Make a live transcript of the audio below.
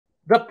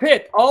The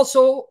pit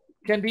also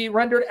can be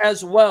rendered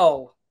as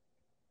well.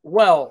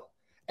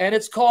 And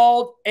it's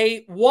called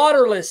a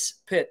waterless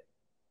pit.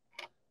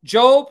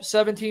 Job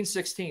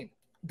 17:16.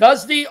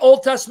 Does the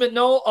Old Testament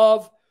know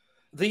of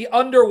the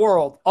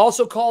underworld,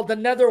 also called the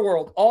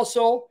netherworld,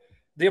 also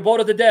the abode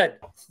of the dead?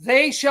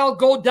 They shall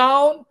go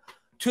down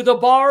to the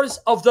bars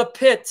of the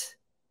pit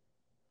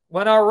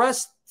when our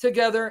rest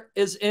together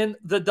is in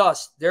the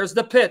dust. There's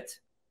the pit.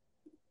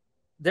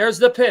 There's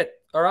the pit.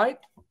 All right.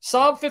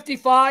 Psalm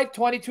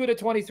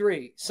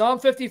 55:22-23. Psalm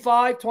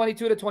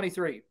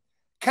 55:22-23.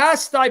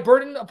 Cast thy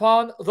burden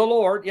upon the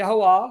Lord,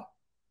 Yahweh,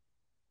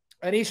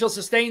 and he shall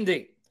sustain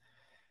thee.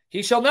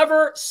 He shall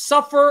never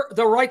suffer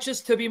the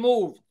righteous to be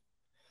moved.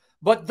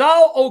 But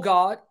thou, O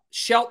God,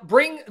 shalt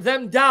bring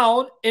them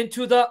down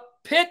into the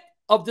pit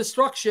of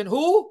destruction.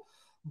 Who?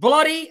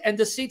 Bloody and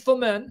deceitful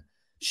men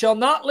shall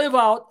not live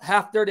out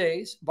half their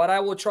days, but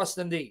I will trust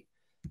in thee.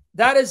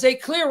 That is a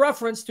clear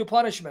reference to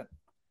punishment.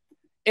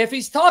 If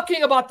he's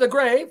talking about the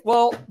grave,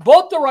 well,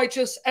 both the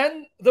righteous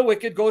and the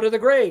wicked go to the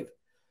grave.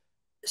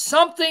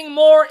 Something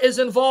more is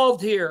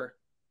involved here.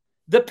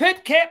 The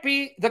pit can't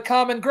be the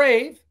common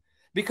grave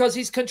because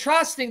he's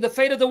contrasting the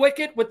fate of the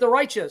wicked with the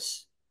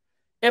righteous.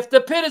 If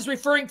the pit is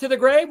referring to the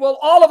grave, well,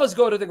 all of us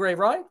go to the grave,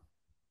 right?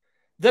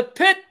 The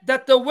pit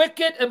that the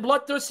wicked and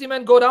bloodthirsty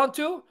men go down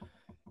to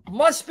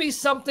must be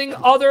something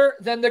other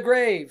than the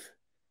grave,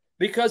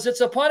 because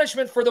it's a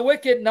punishment for the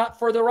wicked, not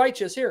for the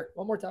righteous. Here,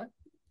 one more time.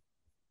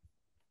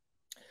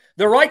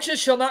 The righteous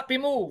shall not be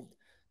moved,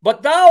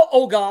 but thou,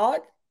 O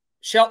God,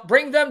 shalt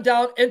bring them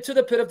down into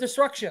the pit of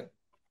destruction.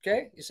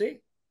 Okay, you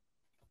see?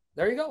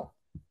 There you go.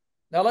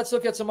 Now let's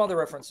look at some other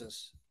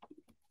references.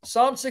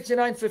 Psalm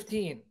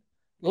 69:15.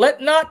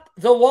 Let not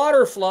the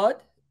water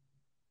flood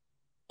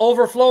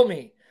overflow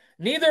me,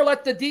 neither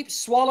let the deep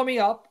swallow me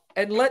up,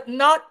 and let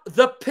not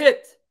the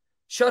pit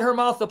shut her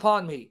mouth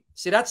upon me.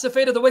 See, that's the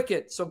fate of the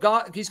wicked. So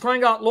God, he's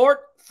crying out, Lord,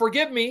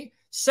 forgive me,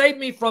 save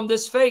me from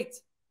this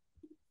fate.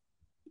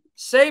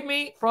 Save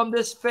me from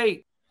this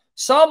fate.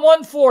 Psalm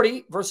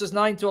 140, verses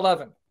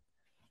 9-11.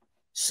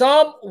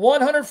 Psalm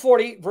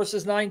 140,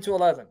 verses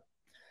 9-11.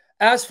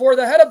 As for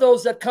the head of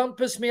those that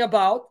compass me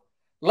about,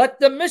 let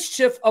the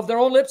mischief of their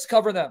own lips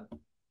cover them.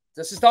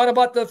 This is talking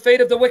about the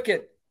fate of the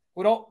wicked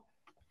who don't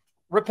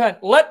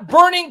repent. Let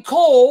burning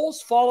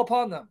coals fall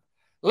upon them.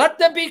 Let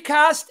them be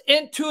cast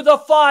into the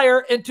fire,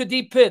 into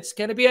deep pits.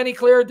 Can it be any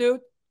clearer,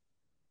 dude?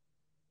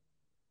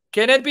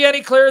 Can it be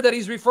any clearer that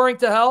he's referring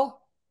to hell?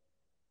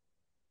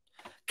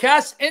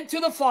 Cast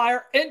into the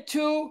fire,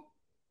 into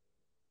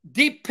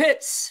deep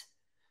pits,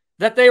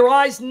 that they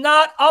rise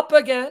not up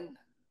again.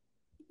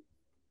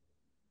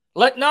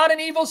 Let not an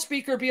evil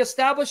speaker be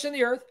established in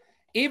the earth.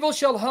 Evil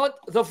shall hunt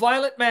the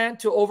violent man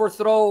to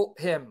overthrow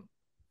him.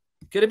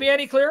 Could it be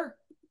any clearer?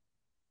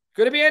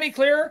 Could it be any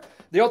clearer?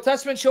 The Old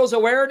Testament shows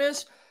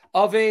awareness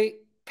of a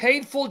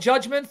painful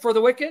judgment for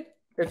the wicked.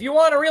 If you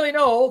want to really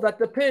know that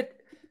the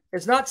pit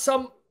is not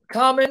some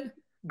common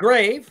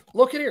grave,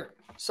 look at here.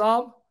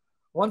 Psalm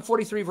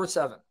 143, verse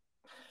 7.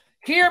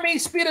 Hear me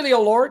speedily,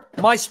 O Lord.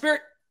 My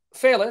spirit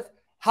faileth.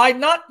 Hide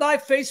not thy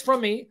face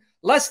from me,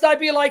 lest I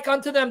be like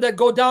unto them that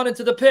go down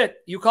into the pit.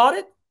 You caught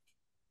it?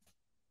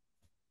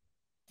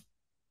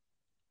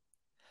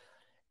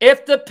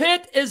 If the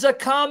pit is a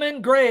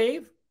common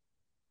grave,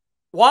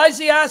 why is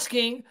he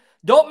asking,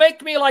 don't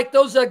make me like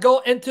those that go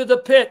into the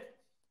pit?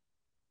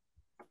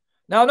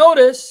 Now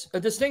notice a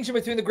distinction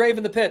between the grave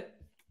and the pit.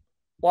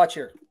 Watch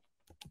here.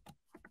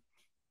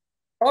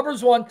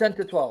 Proverbs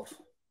 1:10-12.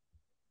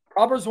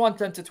 Proverbs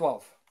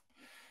 1:10-12.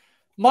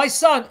 My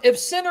son, if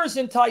sinners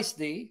entice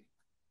thee,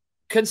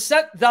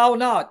 consent thou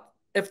not.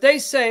 If they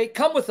say,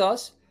 come with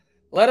us,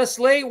 let us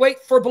lay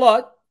wait for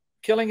blood,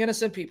 killing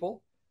innocent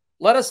people.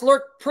 Let us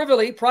lurk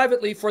privily,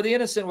 privately for the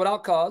innocent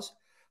without cause.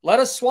 Let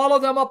us swallow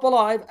them up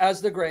alive as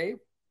the grave,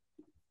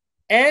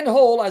 and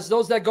whole as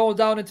those that go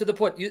down into the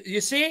pit. You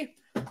see,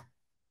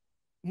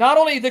 not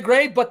only the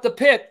grave, but the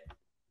pit.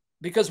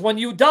 Because when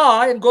you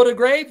die and go to the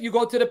grave, you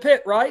go to the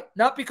pit, right?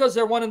 Not because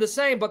they're one and the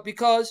same, but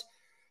because,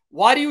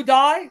 why do you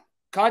die?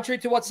 Contrary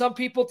to what some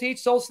people teach,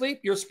 soul sleep,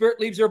 your spirit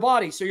leaves your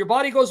body. So your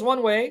body goes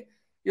one way,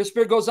 your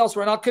spirit goes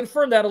elsewhere. And I'll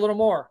confirm that a little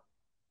more.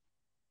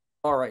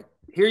 All right,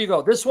 here you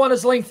go. This one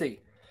is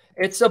lengthy.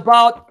 It's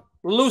about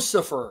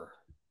Lucifer.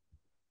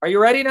 Are you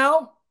ready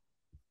now?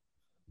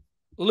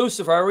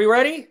 Lucifer, are we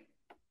ready?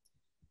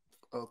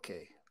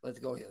 Okay, let's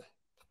go here.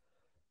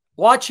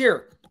 Watch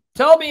here.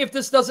 Tell me if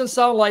this doesn't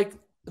sound like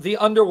the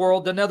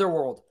underworld, the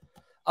netherworld.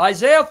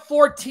 Isaiah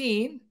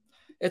 14,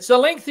 it's a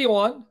lengthy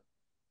one,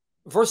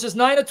 verses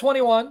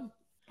 9-21.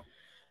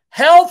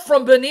 Hell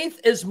from beneath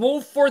is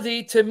moved for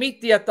thee to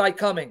meet thee at thy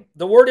coming.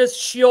 The word is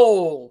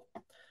Sheol.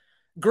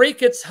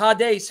 Greek, it's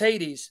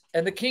Hades,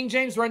 and the King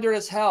James rendered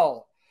as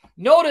hell.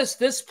 Notice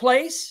this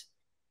place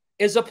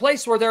is a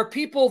place where there are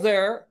people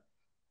there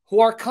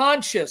who are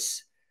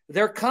conscious.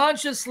 They're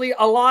consciously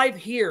alive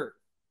here.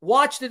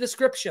 Watch the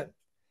description.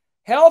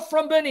 Hell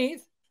from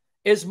beneath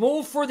is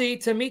moved for thee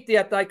to meet thee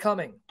at thy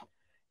coming.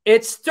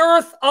 It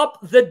stirreth up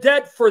the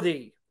dead for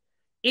thee,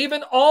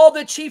 even all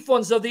the chief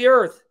ones of the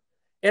earth.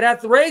 It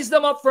hath raised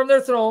them up from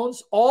their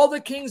thrones, all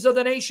the kings of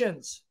the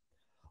nations.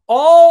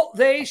 All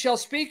they shall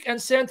speak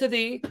and say unto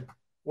thee,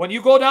 when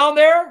you go down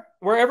there,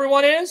 where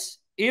everyone is,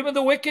 even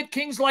the wicked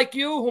kings like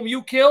you, whom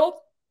you killed,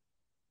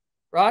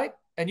 right?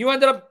 And you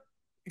ended up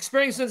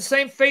experiencing the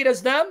same fate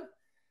as them.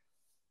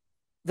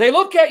 They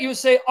look at you and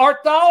say,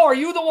 are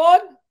you the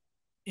one?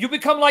 You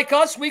become like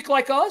us, weak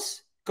like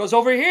us? Because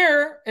over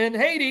here in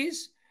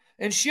Hades,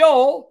 in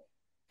Sheol,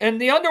 in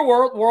the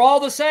underworld, we're all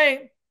the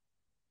same.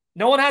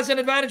 No one has an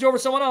advantage over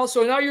someone else.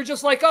 So now you're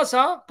just like us,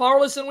 huh?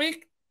 Powerless and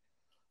weak.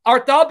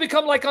 Art thou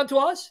become like unto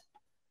us?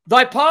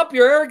 Thy pomp,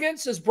 your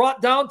arrogance, is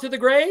brought down to the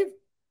grave,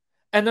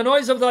 and the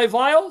noise of thy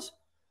vials.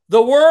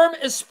 The worm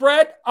is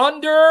spread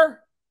under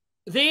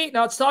thee.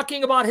 Now it's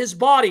talking about his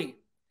body.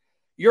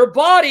 Your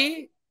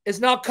body is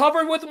now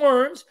covered with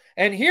worms,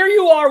 and here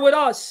you are with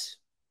us,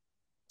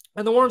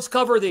 and the worms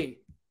cover thee.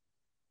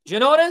 Do you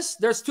notice?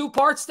 There's two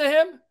parts to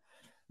him.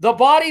 The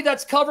body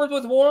that's covered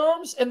with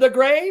worms in the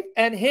grave,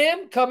 and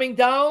him coming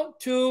down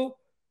to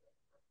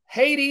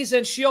Hades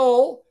and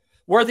Sheol,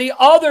 where the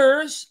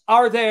others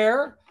are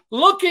there,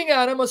 looking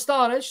at him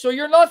astonished. So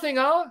you're nothing,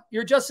 huh?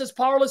 You're just as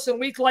powerless and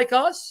weak like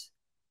us?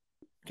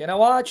 Can I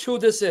watch who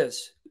this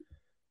is?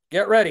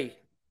 Get ready.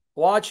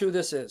 Watch who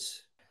this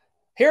is.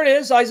 Here it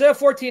is, Isaiah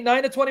 14,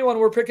 9 to 21.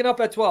 We're picking up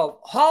at 12.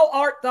 How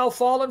art thou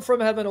fallen from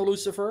heaven, O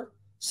Lucifer,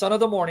 son of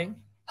the morning?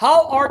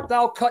 How art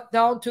thou cut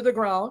down to the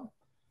ground,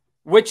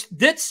 which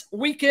didst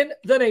weaken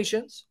the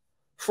nations?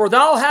 For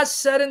thou hast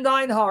said in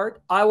thine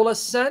heart, I will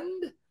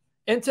ascend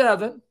into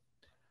heaven.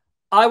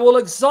 I will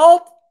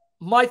exalt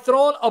my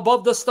throne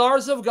above the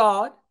stars of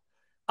God.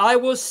 I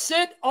will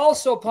sit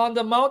also upon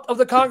the mount of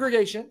the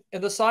congregation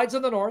in the sides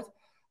of the north.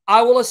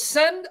 I will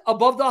ascend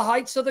above the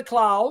heights of the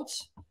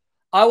clouds.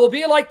 I will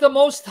be like the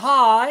Most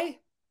High,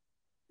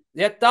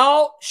 yet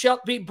thou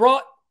shalt be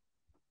brought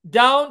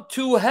down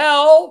to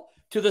hell,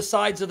 to the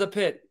sides of the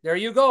pit. There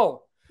you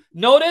go.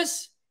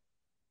 Notice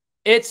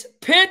it's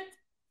pit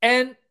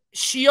and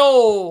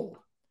Sheol.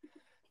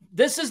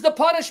 This is the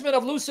punishment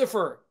of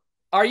Lucifer.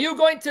 Are you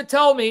going to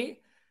tell me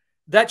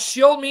that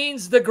Sheol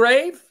means the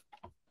grave?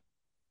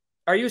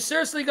 Are you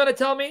seriously going to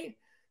tell me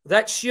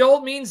that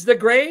Sheol means the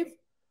grave?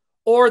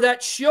 Or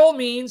that Sheol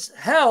means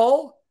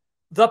hell,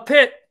 the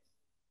pit?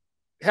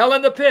 Hell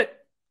and the pit,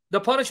 the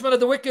punishment of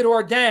the wicked who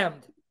are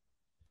damned.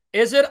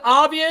 Is it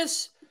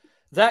obvious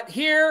that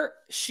here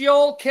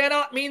Sheol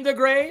cannot mean the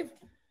grave?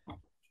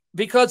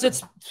 Because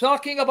it's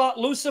talking about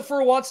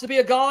Lucifer wants to be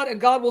a god and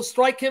God will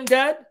strike him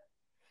dead.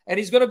 And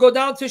he's going to go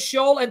down to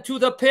Sheol and to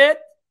the pit.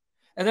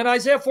 And then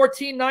Isaiah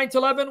 14, 9 to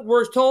 11,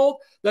 we're told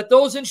that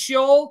those in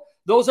Sheol,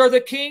 those are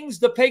the kings,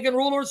 the pagan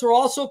rulers who are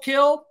also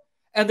killed.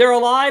 And they're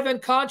alive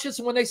and conscious.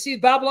 And when they see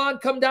Babylon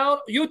come down,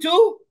 you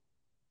too?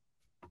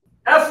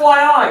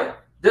 FYI,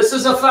 this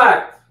is a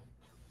fact.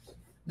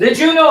 Did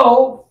you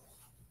know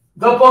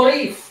the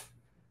belief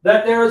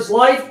that there is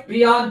life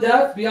beyond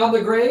death, beyond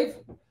the grave,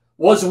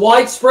 was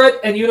widespread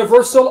and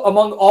universal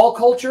among all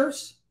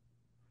cultures?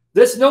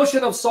 This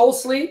notion of soul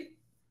sleep,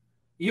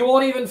 you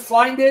won't even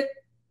find it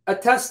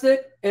attested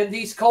in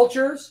these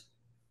cultures.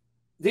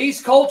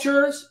 These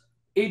cultures,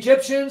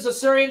 Egyptians,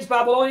 Assyrians,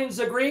 Babylonians,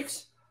 the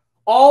Greeks,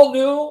 all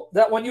knew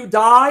that when you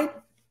died,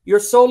 your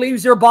soul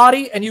leaves your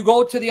body and you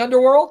go to the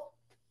underworld.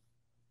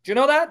 Do you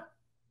know that?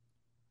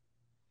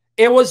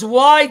 It was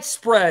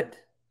widespread.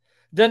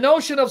 The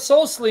notion of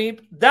soul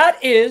sleep,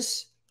 that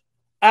is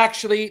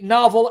actually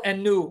novel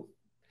and new.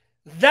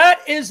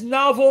 That is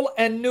novel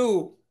and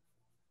new.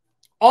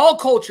 All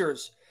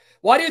cultures.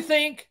 Why do you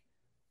think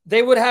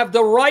they would have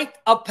the rite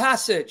of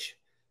passage?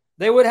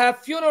 They would have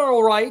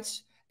funeral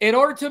rites in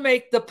order to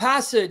make the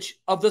passage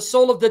of the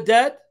soul of the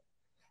dead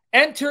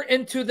enter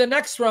into the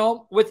next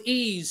realm with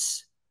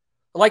ease.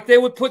 Like they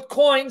would put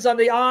coins on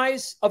the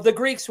eyes of the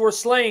Greeks who were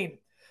slain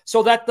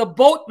so that the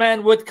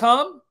boatman would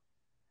come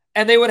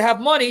and they would have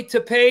money to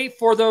pay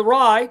for the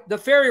ride, the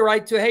ferry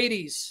ride to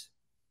Hades.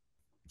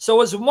 So it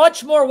was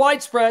much more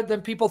widespread than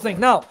people think.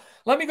 Now,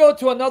 let me go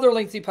to another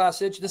lengthy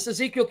passage. This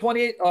is Ezekiel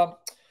 28.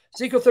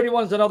 Ezekiel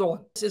 31 is another one.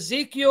 It's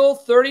Ezekiel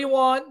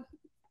 31,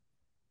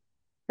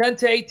 10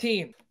 to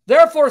 18.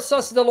 Therefore,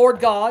 says the Lord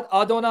God,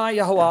 Adonai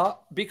Yahuwah,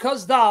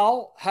 because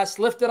thou hast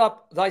lifted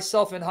up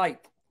thyself in height,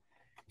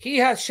 he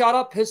hath shot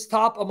up his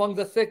top among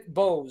the thick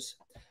boughs,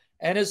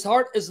 and his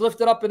heart is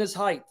lifted up in his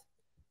height.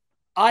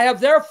 I have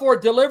therefore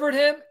delivered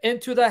him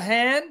into the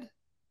hand.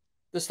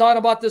 This talking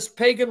about this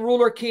pagan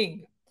ruler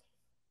king,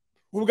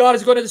 who God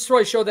is going to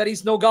destroy, show that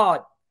he's no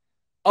God,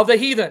 of the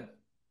heathen.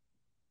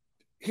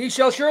 He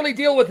shall surely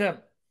deal with him.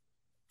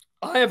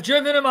 I have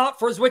driven him out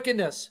for his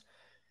wickedness.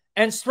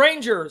 And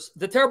strangers,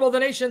 the terrible of the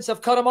nations,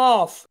 have cut him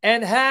off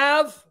and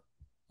have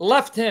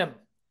left him.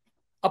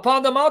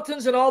 Upon the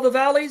mountains and all the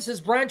valleys,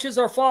 his branches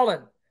are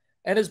fallen,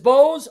 and his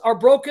boughs are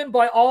broken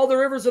by all the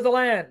rivers of the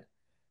land.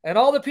 And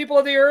all the people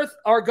of the earth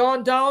are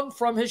gone down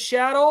from his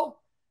shadow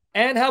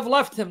and have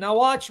left him. Now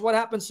watch what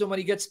happens to him when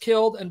he gets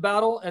killed in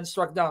battle and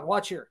struck down.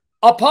 Watch here.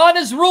 Upon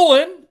his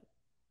ruin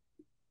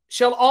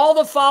shall all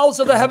the fowls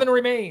of the heaven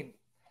remain,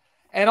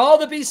 and all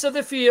the beasts of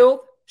the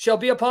field shall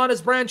be upon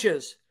his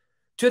branches,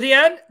 to the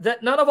end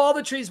that none of all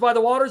the trees by the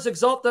waters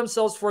exalt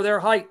themselves for their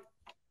height.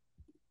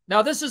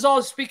 Now, this is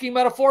all speaking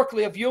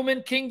metaphorically of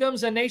human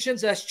kingdoms and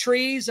nations as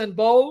trees and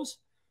boughs,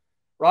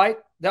 right?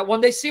 That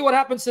when they see what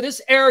happens to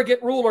this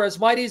arrogant ruler, as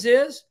mighty as he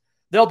is,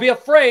 they'll be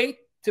afraid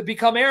to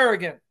become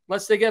arrogant,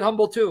 lest they get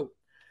humble too.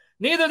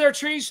 Neither their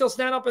trees shall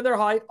stand up in their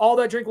height, all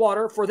that drink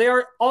water, for they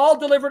are all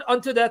delivered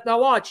unto death.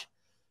 Now watch.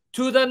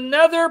 To the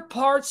nether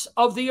parts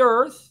of the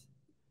earth,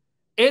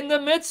 in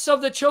the midst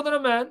of the children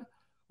of men,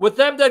 with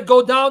them that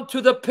go down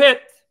to the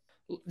pit.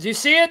 Do you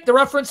see it? The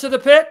reference to the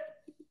pit?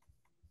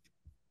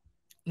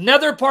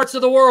 Nether parts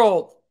of the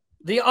world,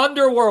 the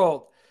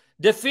underworld.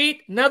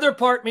 Defeat, nether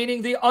part,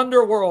 meaning the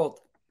underworld.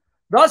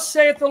 Thus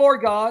saith the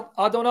Lord God,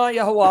 Adonai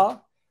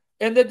Yahuwah,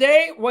 in the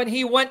day when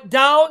he went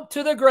down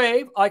to the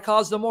grave, I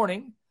caused the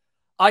mourning.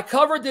 I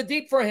covered the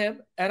deep for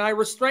him, and I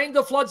restrained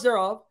the floods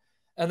thereof,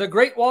 and the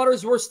great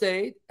waters were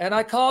stayed, and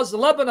I caused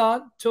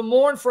Lebanon to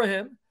mourn for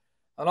him,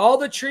 and all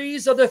the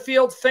trees of the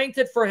field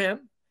fainted for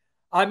him.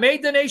 I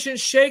made the nations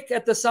shake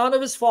at the sound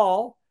of his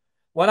fall,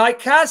 when I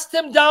cast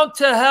him down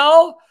to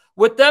hell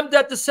with them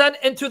that descend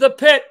into the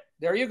pit.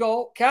 There you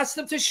go. Cast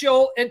him to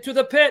Sheol, into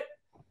the pit.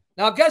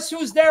 Now guess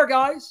who's there,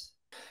 guys?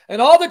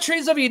 And all the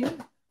trees of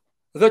Eden,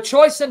 the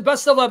choice and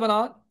best of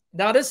Lebanon.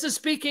 Now this is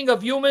speaking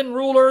of human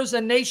rulers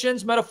and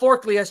nations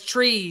metaphorically as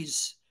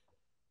trees.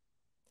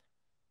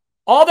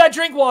 All that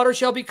drink water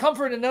shall be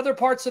comforted in other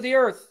parts of the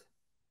earth.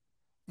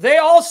 They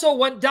also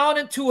went down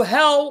into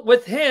hell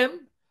with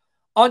him,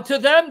 unto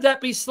them that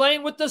be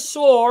slain with the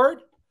sword,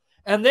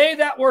 and they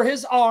that were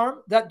his arm,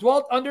 that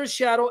dwelt under his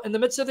shadow in the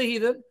midst of the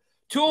heathen,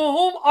 to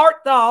whom art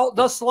thou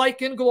thus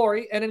like in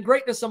glory and in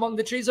greatness among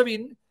the trees of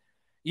Eden?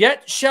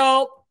 Yet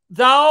shalt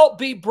thou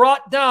be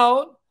brought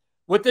down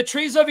with the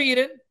trees of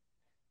Eden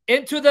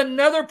into the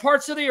nether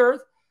parts of the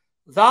earth.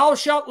 Thou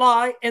shalt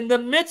lie in the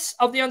midst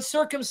of the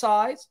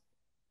uncircumcised,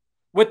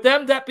 with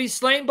them that be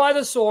slain by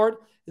the sword.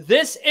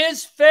 This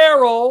is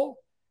Pharaoh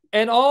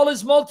and all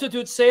his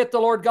multitude, saith the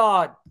Lord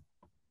God.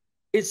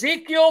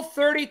 Ezekiel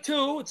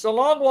 32, it's a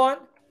long one,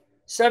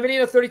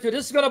 17 to 32.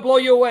 This is going to blow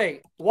you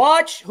away.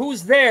 Watch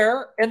who's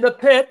there in the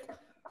pit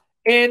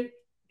in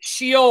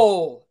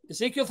Sheol.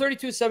 Ezekiel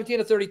 32, 17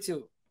 to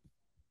 32.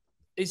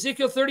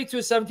 Ezekiel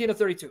 32, 17 to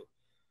 32.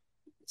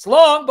 It's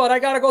long, but I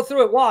got to go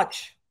through it.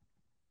 Watch.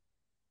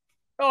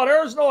 Oh,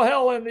 there's no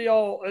hell in the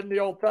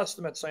Old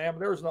Testament, Sam.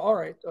 There's no. All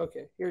right.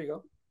 Okay. Here you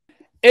go.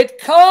 It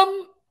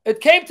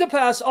came to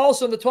pass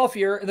also in the 12th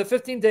year, in the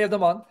 15th day of the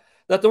month,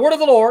 that the word of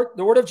the Lord,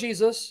 the word of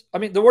Jesus,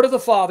 the word of the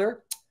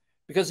Father,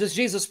 because it's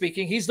Jesus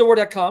speaking, he's the word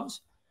that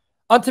comes,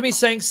 unto me,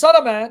 saying, Son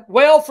of man,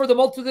 wail for the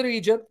multitude of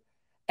Egypt,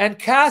 and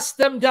cast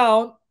them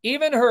down,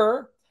 even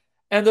her,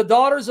 and the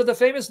daughters of the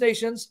famous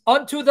nations,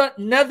 unto the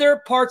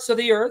nether parts of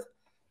the earth,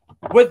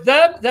 with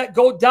them that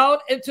go down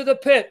into the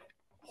pit.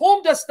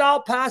 Whom dost thou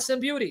pass in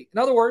beauty? In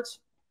other words,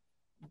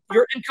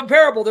 you're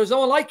incomparable. There's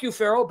no one like you,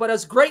 Pharaoh, but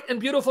as great and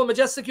beautiful and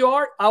majestic you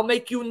are, I'll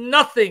make you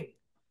nothing.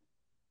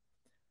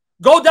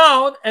 Go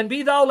down and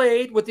be thou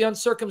laid with the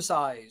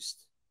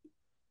uncircumcised.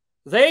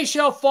 They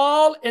shall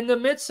fall in the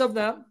midst of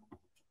them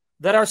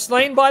that are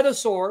slain by the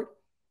sword.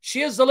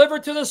 She is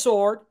delivered to the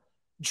sword.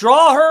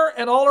 Draw her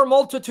and all her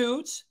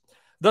multitudes.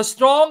 The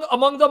strong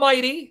among the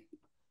mighty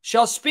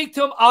shall speak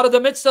to him out of the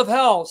midst of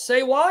hell.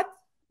 Say what?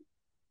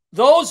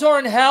 Those who are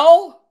in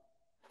hell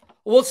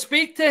will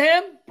speak to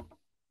him.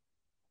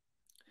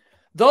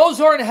 Those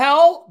who are in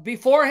hell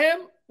before him,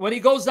 when he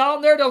goes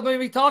down there, they'll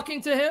be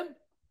talking to him.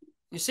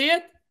 You see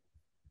it?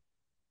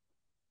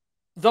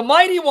 The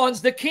mighty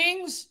ones, the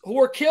kings who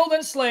were killed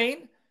and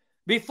slain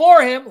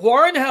before him, who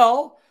are in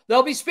hell,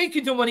 they'll be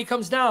speaking to him when he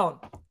comes down.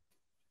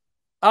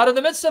 Out of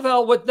the midst of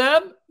hell, with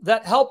them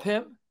that help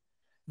him,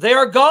 they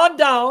are gone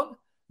down.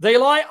 They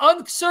lie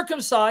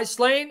uncircumcised,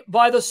 slain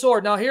by the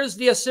sword. Now, here's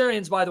the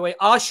Assyrians, by the way.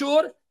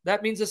 Ashur,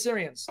 that means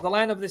Assyrians, the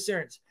land of the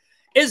Assyrians,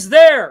 is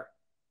there,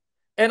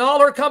 and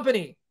all her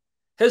company.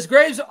 His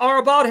graves are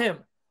about him.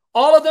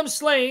 All of them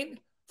slain,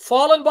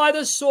 fallen by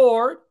the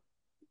sword,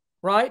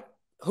 right?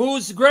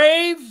 Whose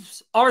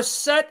graves are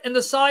set in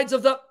the sides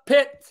of the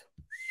pit.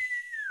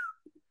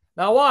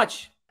 Now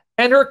watch.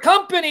 And her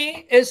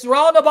company is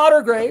round about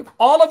her grave,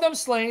 all of them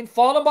slain,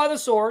 fallen by the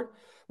sword,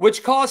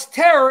 which caused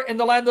terror in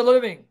the land of the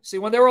living. See,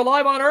 when they were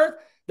alive on earth,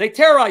 they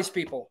terrorized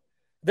people.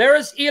 There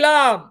is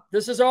Elam.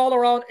 This is all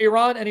around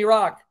Iran and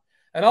Iraq.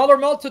 And all her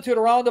multitude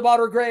around about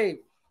her grave.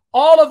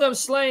 All of them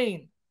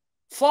slain,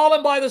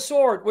 fallen by the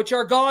sword, which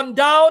are gone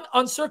down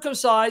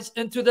uncircumcised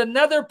into the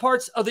nether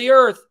parts of the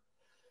earth,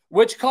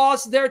 which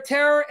caused their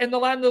terror in the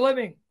land of the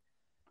living.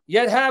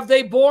 Yet have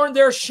they borne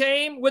their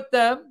shame with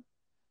them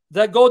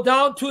that go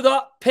down to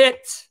the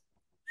pit.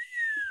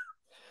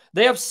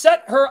 They have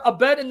set her a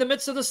bed in the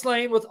midst of the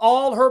slain with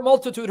all her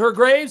multitude. Her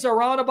graves are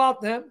round about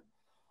them.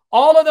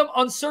 All of them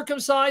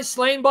uncircumcised,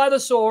 slain by the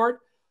sword,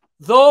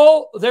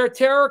 though their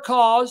terror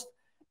caused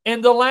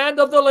in the land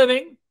of the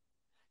living.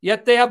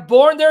 Yet they have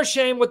borne their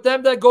shame with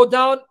them that go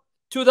down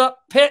to the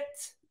pit.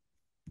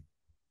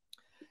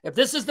 If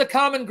this is the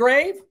common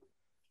grave,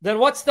 then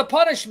what's the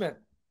punishment?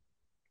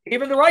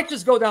 Even the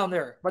righteous go down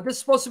there. But this is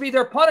supposed to be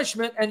their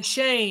punishment and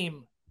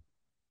shame.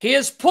 He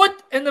is put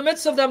in the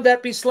midst of them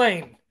that be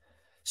slain.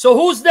 So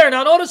who's there?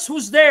 Now notice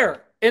who's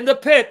there in the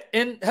pit,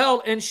 in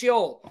hell, in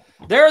Sheol.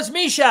 There is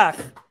Meshach,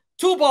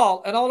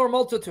 Tubal, and all her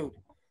multitude.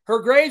 Her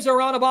graves are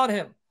round about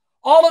him.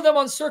 All of them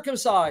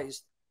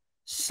uncircumcised,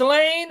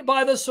 slain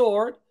by the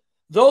sword,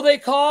 though they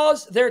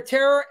cause their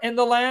terror in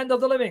the land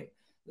of the living.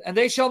 And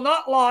they shall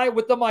not lie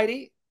with the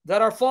mighty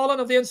that are fallen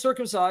of the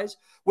uncircumcised,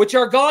 which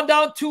are gone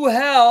down to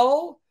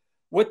hell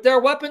with their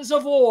weapons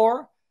of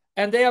war,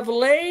 and they have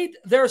laid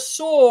their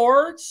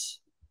swords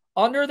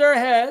under their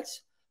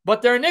heads,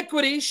 but their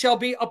iniquity shall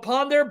be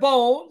upon their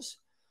bones,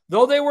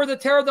 though they were the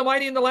terror of the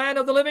mighty in the land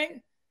of the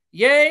living.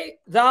 Yea,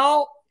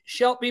 thou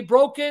shalt be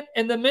broken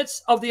in the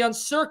midst of the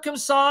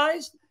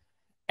uncircumcised,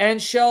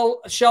 and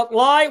shalt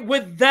lie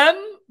with them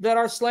that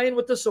are slain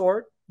with the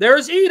sword. There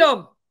is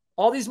Edom,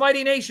 all these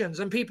mighty nations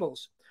and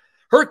peoples,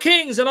 her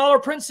kings and all her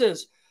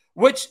princes,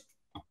 which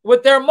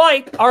with their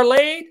might are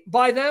laid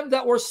by them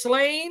that were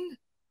slain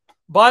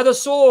by the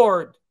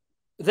sword.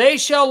 They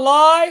shall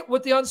lie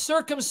with the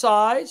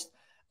uncircumcised,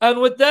 and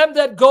with them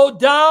that go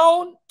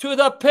down to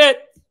the pit.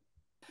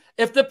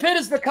 If the pit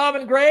is the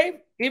common grave,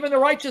 even the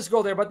righteous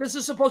go there. But this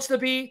is supposed to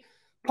be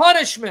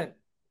punishment,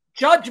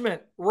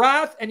 judgment,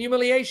 wrath, and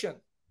humiliation.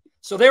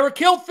 So they were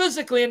killed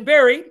physically and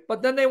buried,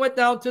 but then they went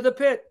down to the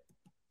pit,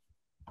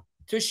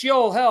 to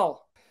Sheol,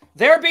 hell.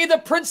 There be the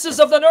princes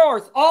of the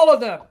north, all of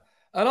them,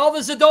 and all the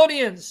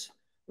Zidonians,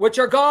 which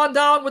are gone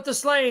down with the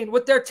slain.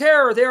 With their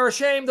terror they are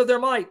ashamed of their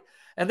might.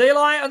 And they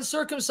lie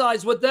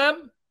uncircumcised with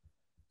them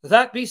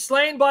that be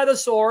slain by the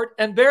sword,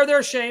 and bear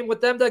their shame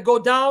with them that go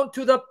down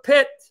to the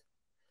pit.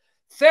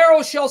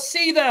 Pharaoh shall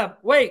see them.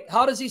 Wait,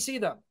 how does he see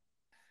them?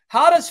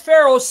 How does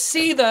Pharaoh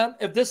see them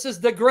if this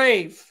is the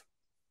grave?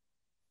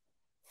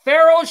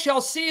 Pharaoh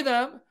shall see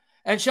them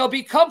and shall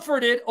be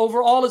comforted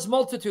over all his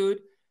multitude,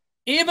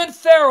 even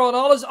Pharaoh and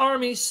all his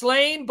army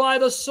slain by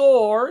the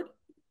sword,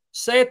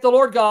 saith the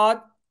Lord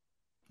God,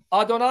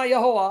 Adonai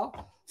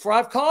Yehovah, for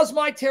I've caused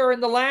my terror in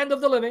the land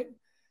of the living,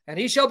 and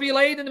he shall be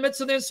laid in the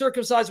midst of the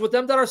uncircumcised with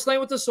them that are slain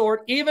with the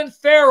sword, even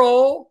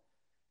Pharaoh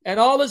and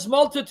all his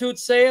multitude,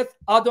 saith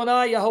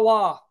Adonai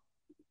Yehovah.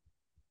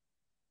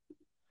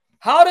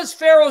 How does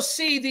Pharaoh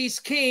see these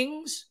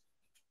kings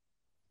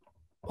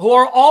who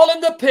are all in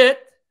the pit,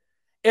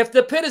 if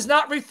the pit is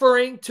not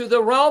referring to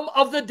the realm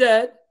of the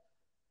dead,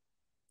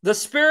 the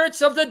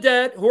spirits of the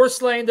dead who are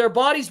slain, their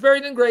bodies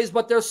buried in graves,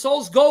 but their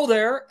souls go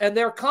there, and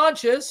they're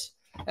conscious,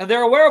 and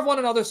they're aware of one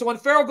another. So when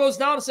Pharaoh goes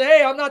down and say,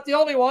 hey, I'm not the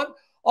only one,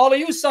 all of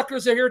you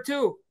suckers are here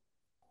too.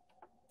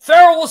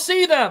 Pharaoh will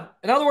see them.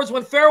 In other words,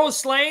 when Pharaoh is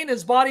slain,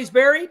 his body's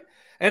buried,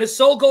 and his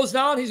soul goes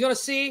down, he's going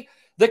to see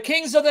the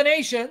kings of the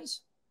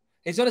nations.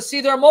 He's going to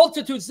see their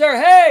multitudes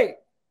there. Hey!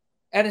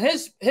 And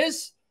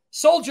his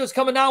soldiers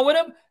coming down with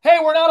him. Hey,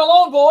 we're not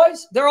alone,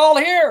 boys. They're all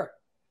here.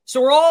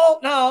 So we're all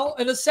now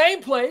in the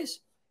same place,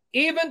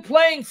 even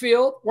playing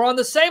field. We're on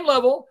the same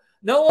level.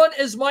 No one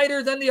is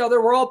mightier than the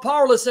other. We're all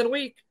powerless and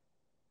weak.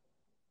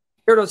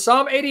 Here to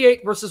Psalm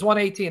 88, verses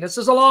 118. This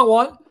is a long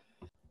one.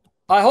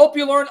 I hope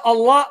you learn a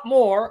lot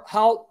more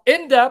how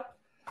in-depth,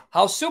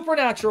 how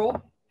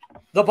supernatural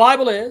the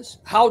Bible is,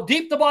 how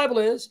deep the Bible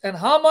is, and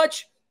how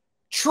much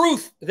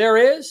truth there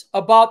is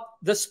about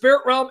the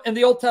spirit realm in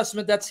the Old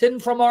Testament that's hidden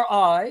from our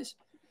eyes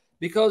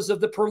because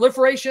of the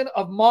proliferation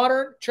of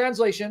modern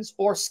translations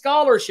or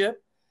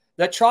scholarship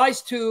that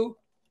tries to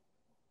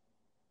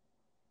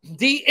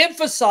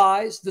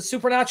de-emphasize the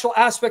supernatural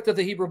aspect of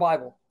the Hebrew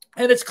Bible.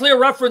 And it's clear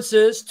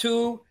references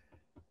to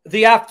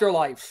the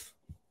afterlife.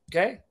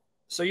 Okay?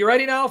 So you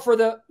ready now for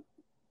the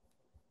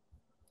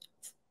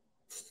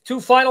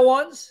two final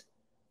ones?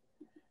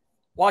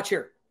 Watch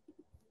here.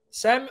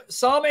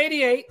 Psalm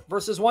 88,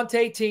 verses 1 to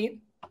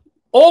 18.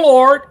 O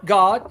Lord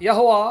God,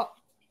 Yehovah,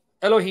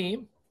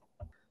 Elohim,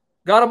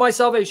 God of my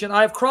salvation,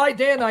 I have cried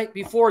day and night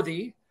before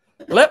thee.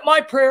 Let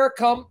my prayer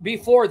come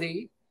before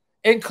thee.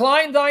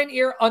 Incline thine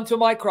ear unto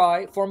my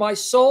cry, for my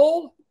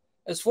soul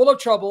is full of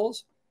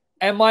troubles,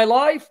 and my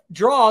life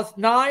draweth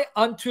nigh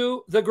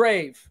unto the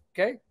grave.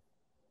 Okay?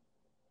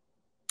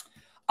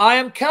 I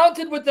am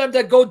counted with them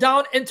that go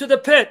down into the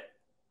pit.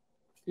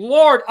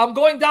 Lord, I'm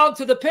going down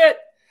to the pit,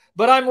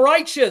 but I'm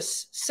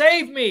righteous.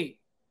 Save me.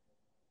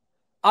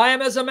 I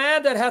am as a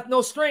man that hath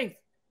no strength,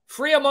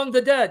 free among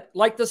the dead,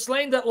 like the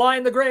slain that lie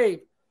in the grave,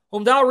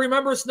 whom thou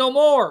rememberest no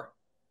more.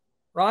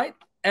 Right?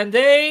 And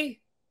they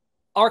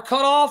are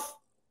cut off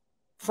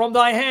from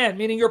thy hand,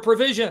 meaning your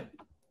provision.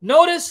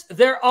 Notice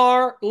there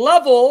are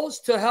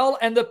levels to hell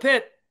and the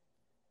pit.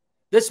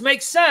 This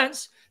makes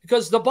sense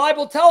because the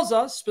Bible tells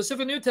us,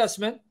 specific New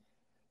Testament,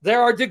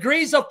 there are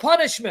degrees of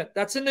punishment.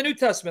 That's in the New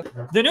Testament.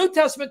 The New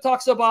Testament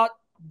talks about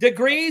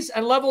degrees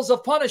and levels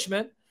of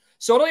punishment.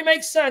 So it only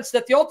makes sense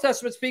that the Old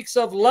Testament speaks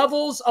of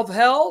levels of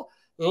hell,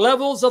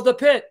 levels of the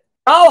pit.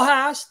 Thou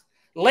hast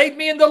laid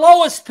me in the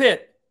lowest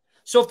pit.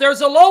 So if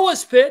there's a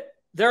lowest pit,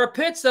 there are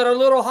pits that are a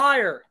little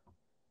higher.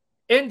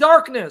 In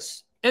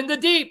darkness, in the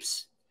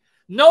deeps.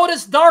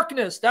 Notice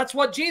darkness. That's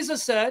what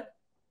Jesus said.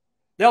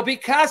 They'll be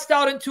cast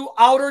out into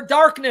outer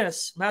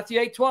darkness. Matthew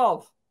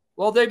 8:12.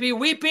 Will there be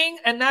weeping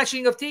and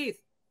gnashing of teeth?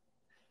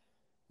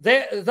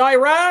 Thy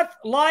wrath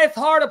lieth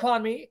hard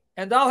upon me,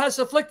 and thou hast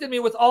afflicted me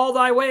with all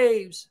thy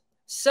waves.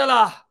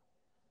 Selah.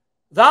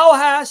 Thou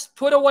hast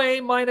put away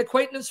mine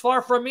acquaintance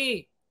far from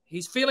me.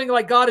 He's feeling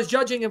like God is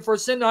judging him for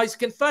sin. Now he's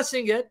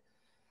confessing it,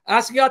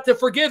 asking God to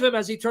forgive him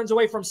as he turns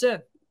away from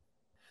sin.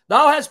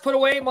 Thou hast put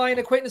away mine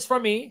acquaintance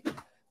from me.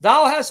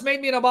 Thou hast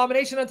made me an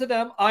abomination unto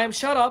them. I am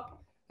shut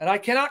up, and I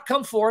cannot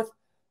come forth.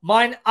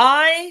 Mine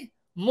eye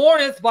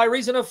mourneth by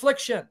reason of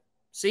affliction.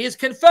 See, he's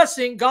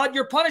confessing, God,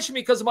 you're punishing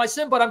me because of my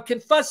sin, but I'm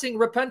confessing,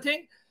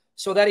 repenting,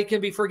 so that he can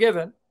be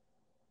forgiven.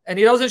 And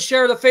he doesn't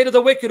share the fate of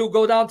the wicked who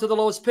go down to the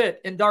lowest pit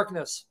in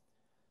darkness.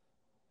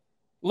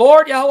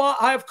 Lord Yahweh,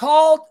 I have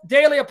called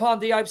daily upon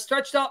thee. I have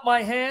stretched out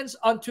my hands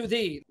unto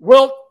thee.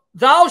 Wilt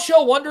thou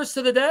show wonders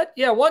to the dead?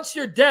 Yeah, once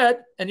you're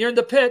dead and you're in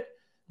the pit,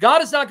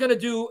 God is not going to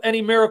do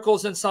any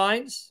miracles and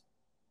signs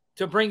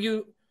to bring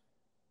you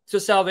to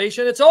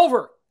salvation. It's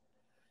over.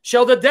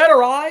 Shall the dead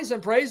arise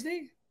and praise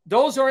thee?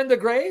 Those who are in the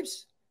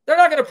graves, they're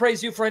not going to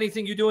praise you for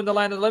anything you do in the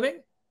land of the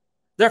living.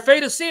 Their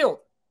fate is sealed.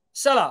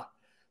 Selah.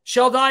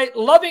 Shall thy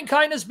loving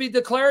kindness be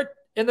declared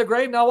in the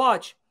grave? Now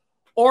watch.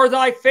 Or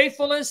thy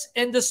faithfulness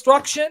in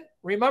destruction?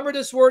 Remember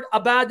this word,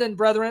 ABBADON,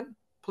 brethren.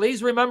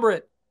 Please remember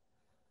it.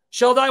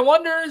 Shall thy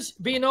wonders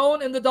be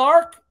known in the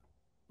dark?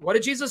 What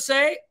did Jesus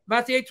say?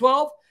 Matthew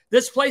 8:12.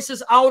 This place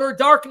is outer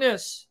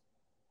darkness.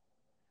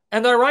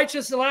 And thy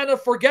righteous land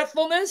of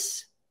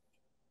forgetfulness?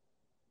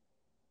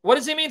 What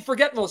does he mean,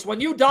 forgetfulness?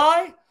 When you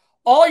die,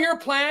 all your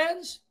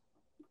plans,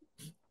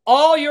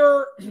 all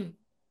your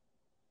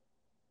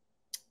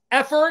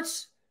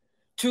efforts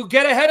to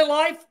get ahead in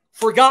life,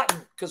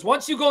 forgotten. Because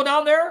once you go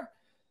down there,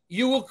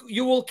 you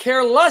will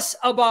care less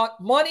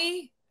about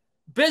money,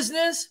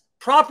 business,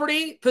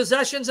 property,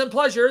 possessions, and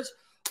pleasures.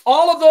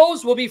 All of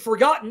those will be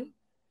forgotten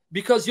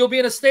because you'll be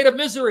in a state of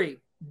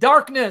misery,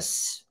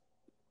 darkness.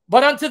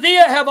 But unto thee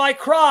have I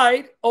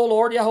cried, O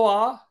Lord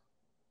Yahweh,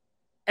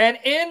 and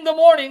in the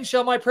morning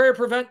shall my prayer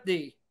prevent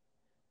thee.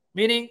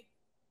 Meaning,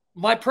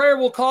 my prayer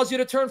will cause you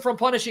to turn from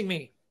punishing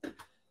me.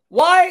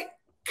 Why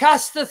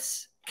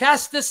castest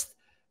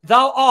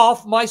thou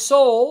off my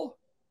soul?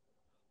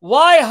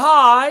 Why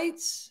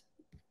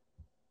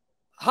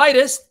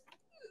hidest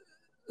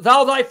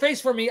thou thy face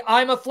from me?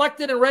 I am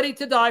afflicted and ready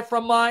to die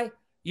from my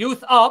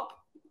youth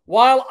up.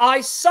 While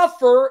I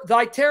suffer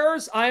thy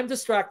terrors, I am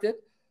distracted.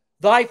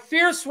 Thy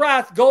fierce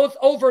wrath goeth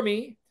over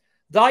me.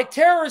 Thy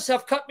terrors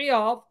have cut me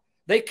off.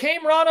 They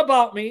came round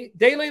about me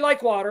daily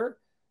like water.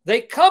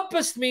 They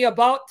compassed me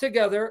about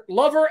together.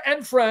 Lover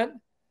and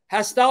friend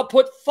hast thou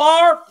put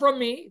far from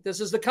me. This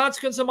is the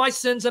consequence of my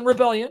sins and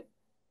rebellion.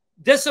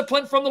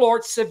 Discipline from the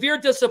Lord, severe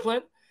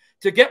discipline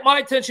to get my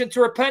attention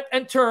to repent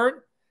and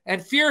turn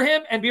and fear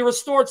him and be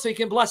restored so he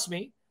can bless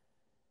me.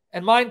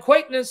 And my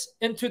acquaintance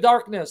into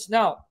darkness.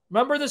 Now,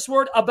 remember this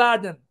word,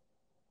 ABBADON.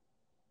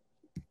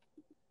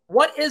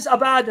 What is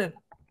ABBADON?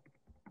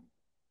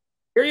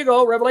 Here you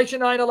go, Revelation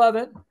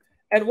 9:11.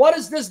 And what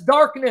is this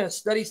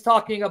darkness that he's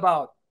talking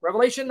about?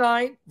 Revelation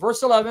 9,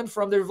 verse 11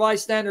 from the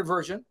Revised Standard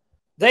Version.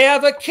 They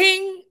have a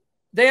king.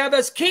 They have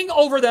as king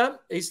over them.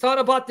 He's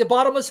talking about the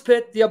bottomless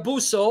pit, the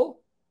abuso.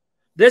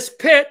 This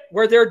pit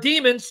where their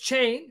demons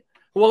chained,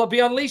 who will be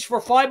unleashed for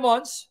 5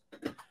 months.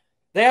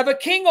 They have a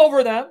king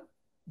over them.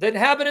 The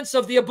inhabitants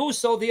of the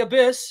abuso, the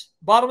abyss,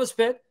 bottomless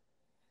pit.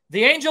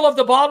 The angel of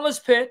the bottomless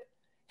pit.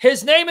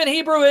 His name in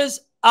Hebrew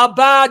is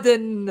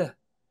ABBADON.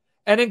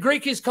 And in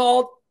Greek he's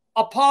called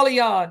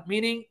Apollyon,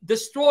 meaning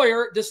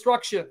destroyer,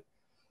 destruction.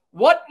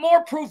 What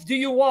more proof do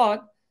you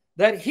want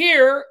that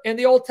here in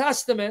the Old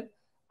Testament,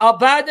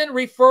 ABBADON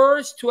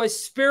refers to a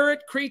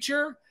spirit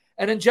creature,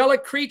 an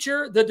angelic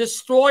creature, the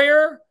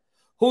destroyer,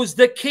 who's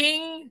the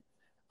king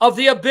of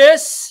the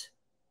abyss.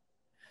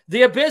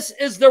 The abyss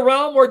is the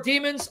realm where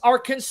demons are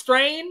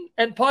constrained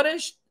and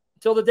punished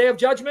till the day of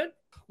judgment.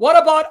 What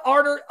about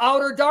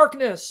outer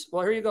darkness?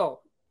 Well, here you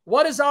go.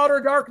 What is outer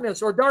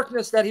darkness, or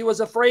darkness that he was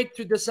afraid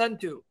to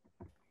descend to?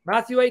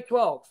 Matthew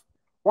 8:12.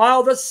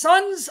 While the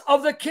sons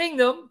of the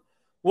kingdom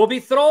will be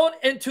thrown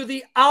into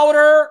the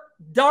outer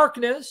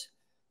darkness,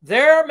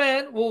 their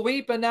men will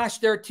weep and gnash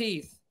their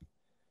teeth.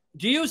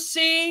 Do you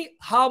see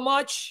how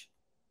much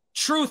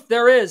truth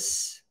there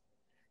is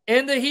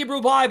in the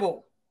Hebrew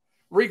Bible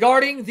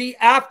regarding the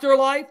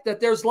afterlife, that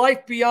there's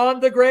life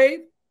beyond the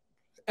grave?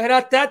 And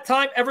at that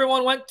time,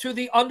 everyone went to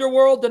the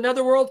underworld, the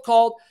netherworld,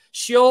 called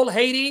Sheol,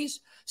 Hades.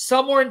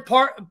 Some were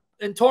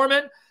in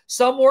torment,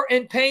 some were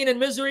in pain and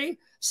misery,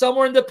 some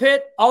were in the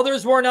pit,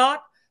 others were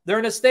not. They're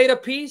in a state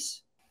of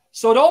peace.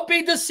 So don't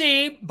be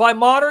deceived by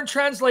modern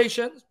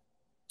translations.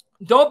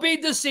 Don't be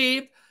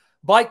deceived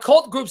by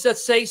cult groups that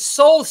say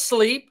soul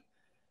sleep.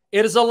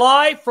 It is a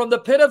lie from the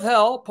pit of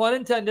hell, pun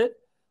intended.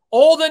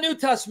 All the New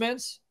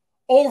Testaments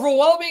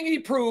overwhelmingly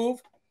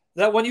prove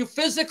that when you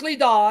physically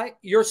die,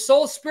 your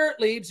soul spirit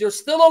leaves, you're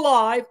still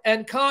alive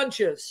and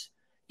conscious,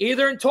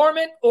 either in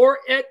torment or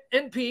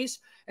in peace.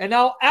 And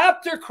now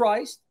after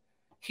Christ,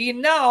 he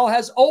now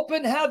has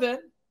opened heaven,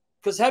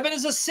 because heaven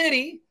is a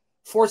city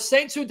for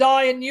saints who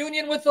die in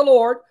union with the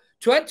Lord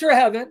to enter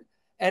heaven.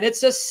 And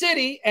it's a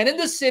city. And in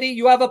the city,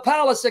 you have a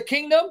palace, a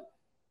kingdom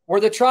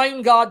where the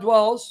triune God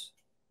dwells.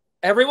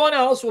 Everyone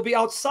else will be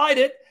outside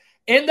it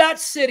in that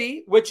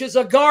city, which is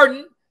a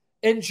garden,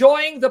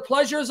 enjoying the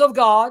pleasures of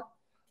God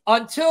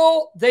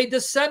until they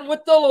descend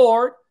with the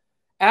Lord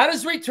at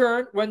his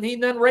return, when he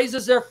then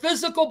raises their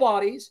physical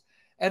bodies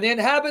and they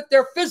inhabit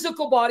their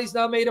physical bodies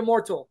now made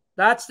immortal.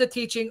 That's the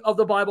teaching of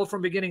the Bible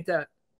from beginning to end.